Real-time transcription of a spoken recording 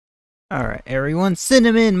Alright, everyone,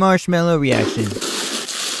 cinnamon marshmallow reaction.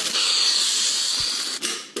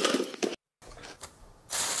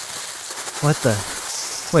 What the?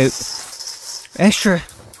 Wait.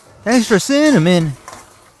 Extra cinnamon!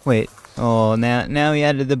 Wait. Oh, now he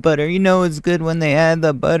added the butter. You know it's good when they add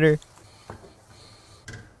the butter.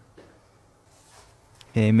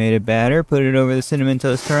 Okay, made a batter, put it over the Cinnamon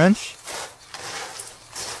Toast Crunch.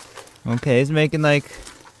 Okay, it's making like...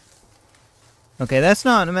 Okay, that's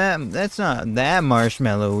not that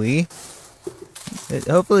marshmallowy.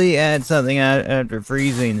 Hopefully add something after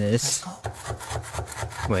freezing this.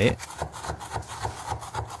 Wait.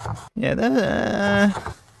 Yeah,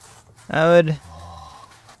 that, I would...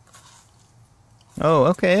 Oh,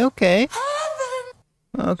 okay.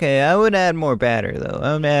 Okay, I would add more batter, though.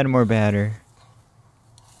 I would add more batter.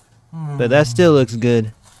 But that still looks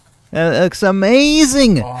good. That looks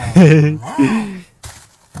amazing!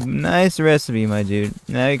 Nice recipe, my dude.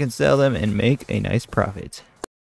 Now you can sell them and make a nice profit.